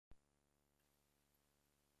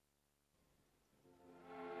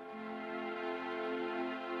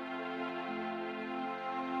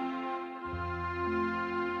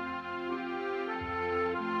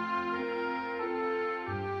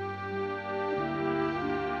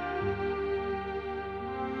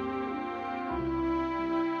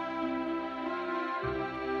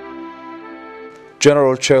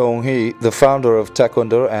General Choi Hong Hi, the founder of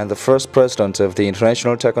Taekwondo and the first president of the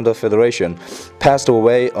International Taekwondo Federation, passed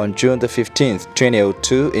away on June 15,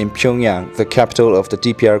 2002 in Pyongyang, the capital of the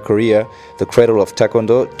DPR Korea, the cradle of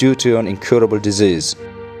Taekwondo, due to an incurable disease.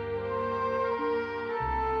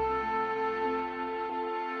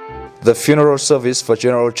 The funeral service for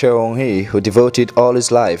General Choi Hong Hi, who devoted all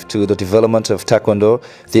his life to the development of Taekwondo,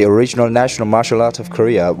 the original national martial art of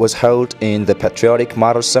Korea, was held in the Patriotic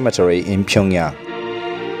Martyrs Cemetery in Pyongyang.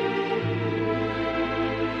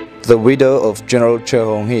 The widow of General Choi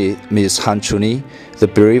Hong Hi, Ms. Han Chun-hee, the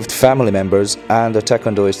bereaved family members and the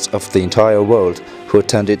taekwondoists of the entire world who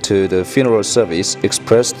attended to the funeral service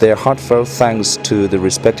expressed their heartfelt thanks to the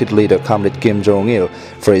respected leader Comrade Kim Jong-il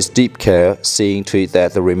for his deep care, seeing to it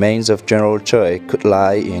that the remains of General Choi could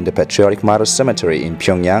lie in the Patriotic Martyrs Cemetery in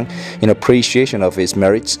Pyongyang in appreciation of his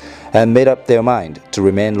merits, and made up their mind to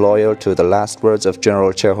remain loyal to the last words of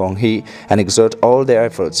General Choi Hong Hi and exert all their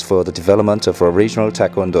efforts for the development of original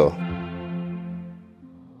Taekwondo.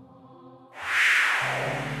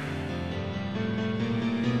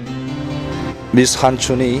 Ms. Han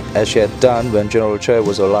Chun-hee, as she had done when General Choi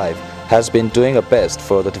was alive, has been doing her best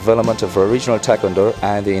for the development of original Taekwondo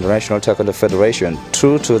and the International Taekwondo Federation,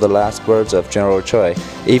 true to the last words of General Choi,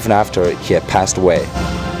 even after he had passed away.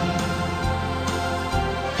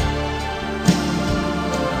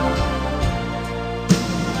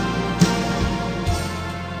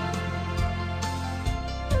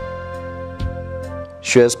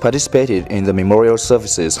 She has participated in the memorial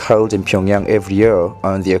services held in Pyongyang every year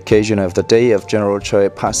on the occasion of the day of General Choi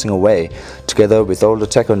passing away, together with all the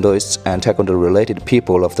taekwondoists and taekwondo-related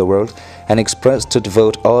people of the world, and expressed to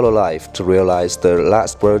devote all her life to realize the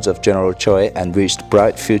last words of General Choi and reach the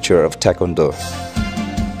bright future of taekwondo.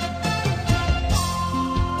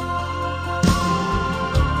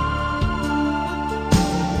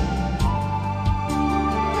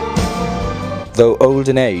 Though old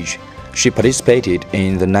in age, she participated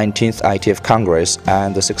in the 19th ITF Congress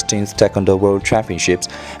and the 16th Taekwondo World Championships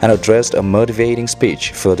and addressed a motivating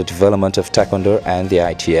speech for the development of Taekwondo and the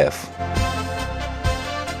ITF.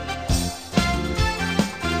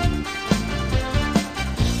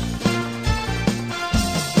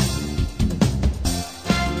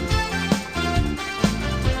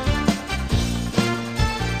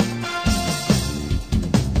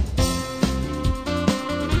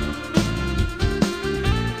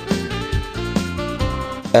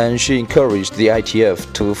 And she encouraged the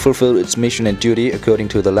ITF to fulfill its mission and duty according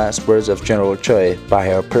to the last words of General Choi by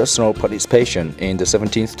her personal participation in the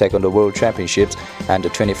 17th Taekwondo World Championships and the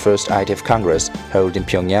 21st ITF Congress held in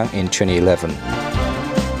Pyongyang in 2011.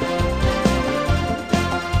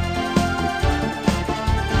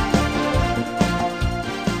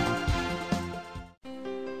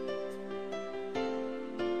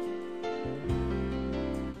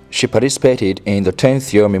 She participated in the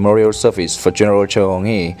 10th year memorial service for General Choi Hong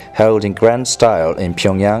Hi, held in grand style in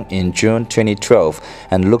Pyongyang in June 2012,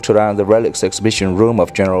 and looked around the relics exhibition room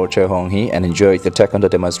of General Choi Hong Hi and enjoyed the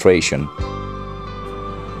Taekwondo demonstration.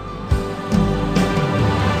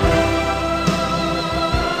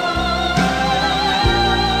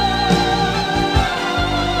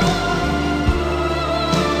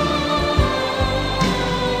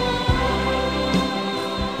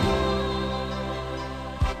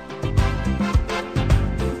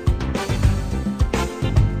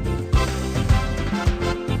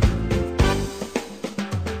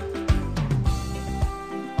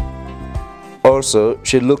 Also,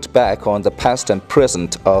 she looked back on the past and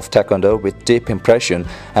present of Taekwondo with deep impression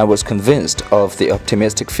and was convinced of the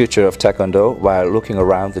optimistic future of Taekwondo while looking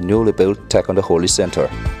around the newly built Taekwondo Holy Center.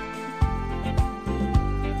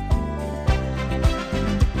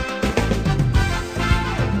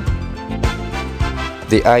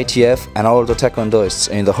 The ITF and all the taekwondoists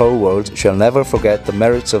in the whole world shall never forget the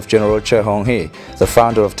merits of General Choi Hong Hi, the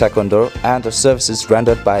founder of Taekwondo, and the services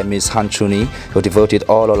rendered by Ms. Han Chun-hee, who devoted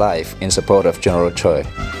all her life in support of General Choi.